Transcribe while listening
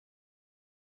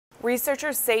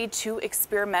Researchers say two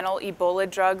experimental Ebola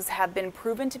drugs have been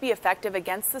proven to be effective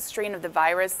against the strain of the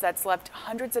virus that's left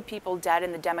hundreds of people dead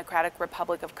in the Democratic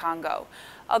Republic of Congo.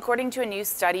 According to a new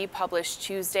study published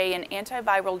Tuesday, an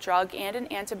antiviral drug and an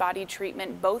antibody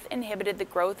treatment both inhibited the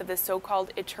growth of the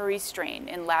so-called Ituri strain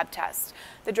in lab tests.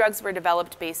 The drugs were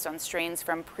developed based on strains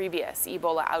from previous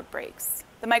Ebola outbreaks.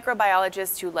 The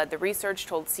microbiologist who led the research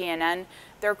told CNN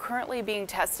they're currently being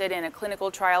tested in a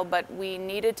clinical trial, but we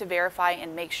needed to verify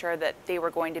and make sure that they were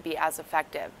going to be as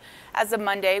effective. As of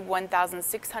Monday,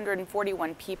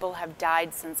 1,641 people have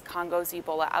died since Congo's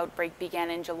Ebola outbreak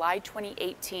began in July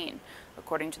 2018,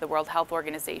 according to the World Health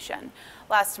Organization.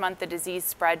 Last month, the disease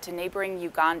spread to neighboring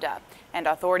Uganda, and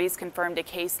authorities confirmed a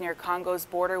case near Congo's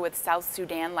border with South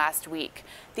Sudan last week.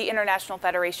 The International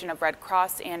Federation of Red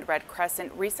Cross and Red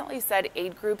Crescent recently said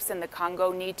aid groups in the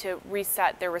Congo need to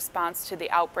reset their response to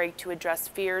the outbreak to address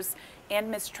fears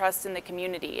and mistrust in the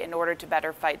community in order to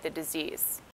better fight the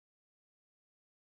disease.